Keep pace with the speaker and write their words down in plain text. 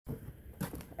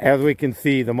As we can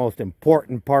see, the most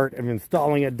important part of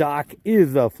installing a dock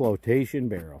is the flotation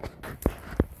barrel.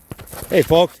 Hey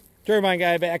folks, Turbine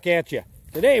Guy back at you.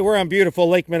 Today we're on beautiful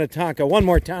Lake Minnetonka one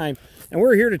more time, and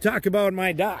we're here to talk about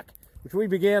my dock, which we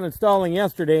began installing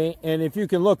yesterday. And if you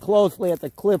can look closely at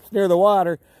the clips near the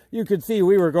water, you can see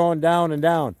we were going down and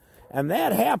down. And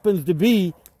that happens to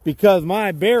be because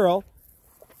my barrel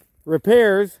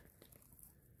repairs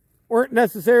weren't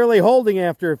necessarily holding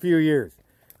after a few years.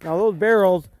 Now those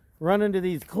barrels run into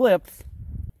these clips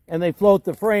and they float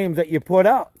the frames that you put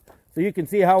out. So you can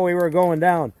see how we were going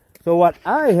down. So what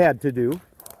I had to do,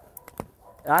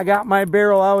 I got my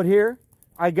barrel out here.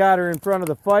 I got her in front of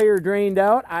the fire, drained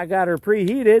out. I got her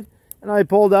preheated, and I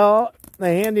pulled out the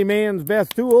handyman's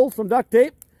best tool, some duct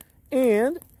tape,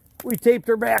 and we taped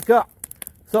her back up.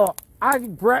 So I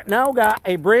now got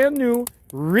a brand new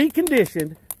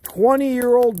reconditioned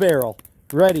 20-year-old barrel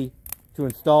ready to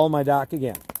install my dock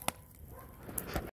again.